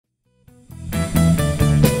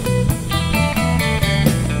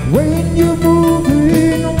when you're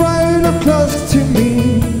moving right up close to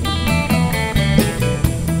me.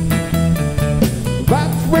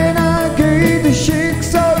 That's when I get the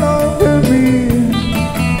shakes all over me.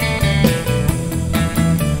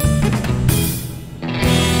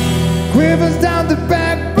 Quivers down the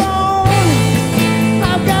backbone,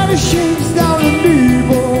 I've got the shakes down the knee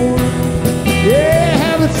bone. Yeah,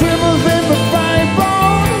 have the tremors in the thigh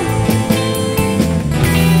bone,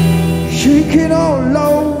 shaking all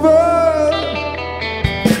over.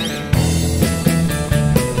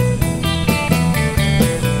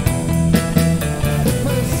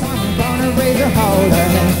 Raise a holder,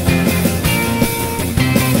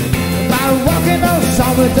 by walking on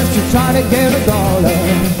summer just to try to get a dollar.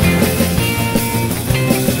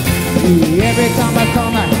 Every time I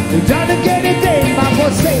come out, you're trying to get a day. My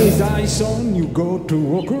boss says, I son, you go to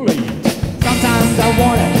work late. Sometimes I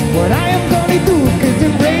wonder what I am gonna do, cause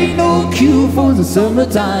there ain't no cure for the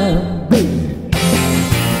summertime, baby.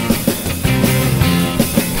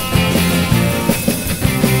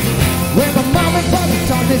 When my mom and papa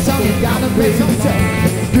taught me something, you gotta raise yourself.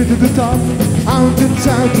 Get to the top, I'm too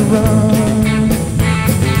tired to run.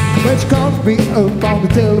 When she calls me up on the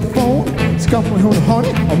telephone, it's coming home,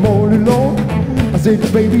 honey, I'm all alone. I said,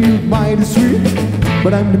 baby, you're mighty sweet,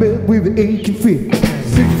 but I'm in the bed with the aching feet.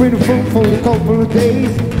 Sick for the phone for a couple of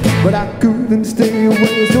days, but I couldn't stay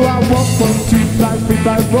away. So I walked from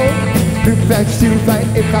 255 road, 3 flags, 2 flight,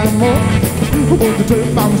 8 kind more. I want to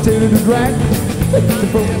turn, I'm still in the drag.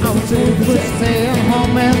 I'm still staying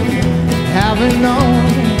home and having known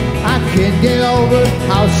I can't get over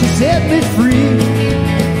how she set me free.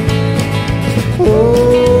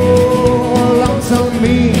 Oh, lonesome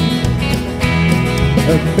me,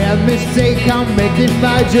 a bad mistake I'm making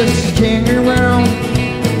by just hanging around.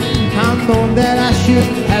 I know that I should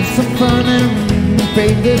have some fun and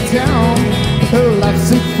fade the town. Her life's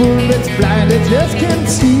so full, it's blind, I just can't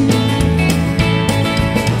see.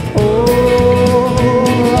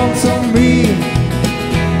 On me,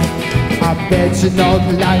 I bet you not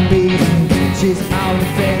like me. She's out of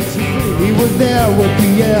fancy. He was there with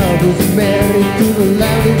the elders, married to the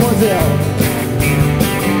land he was there.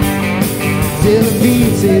 Still a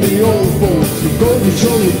beat, say the old folks, you go to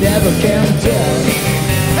show you never can tell.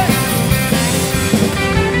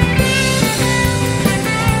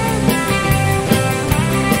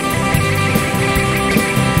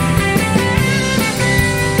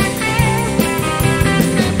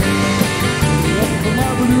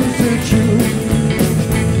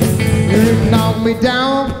 Knock me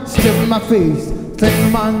down, step in my face,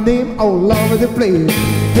 take my name all over the place.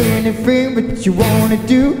 Do anything that you wanna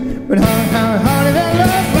do, but honey, that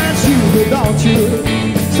love finds you without you.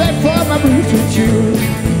 Stay for my boots with you.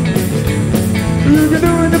 You can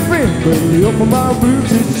do anything, but you open my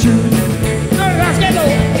boots with you. Let's get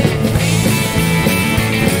low.